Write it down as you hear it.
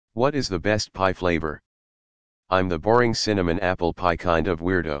What is the best pie flavor? I'm the boring cinnamon apple pie kind of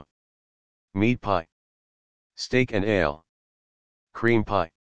weirdo. Meat pie. Steak and ale. Cream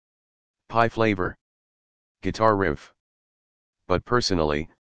pie. Pie flavor. Guitar riff. But personally,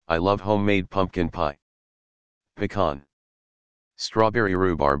 I love homemade pumpkin pie. Pecan. Strawberry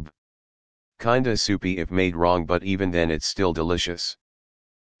rhubarb. Kinda soupy if made wrong, but even then it's still delicious.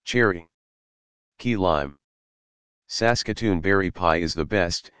 Cherry. Key lime. Saskatoon berry pie is the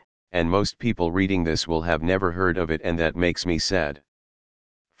best, and most people reading this will have never heard of it, and that makes me sad.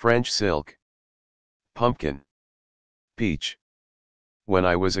 French silk. Pumpkin. Peach. When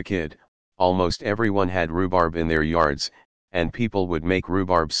I was a kid, almost everyone had rhubarb in their yards, and people would make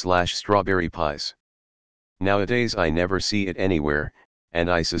rhubarb/strawberry pies. Nowadays I never see it anywhere, and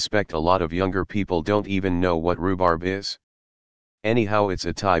I suspect a lot of younger people don't even know what rhubarb is. Anyhow, it's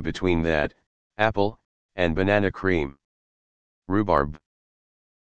a tie between that, apple, and banana cream. Rhubarb.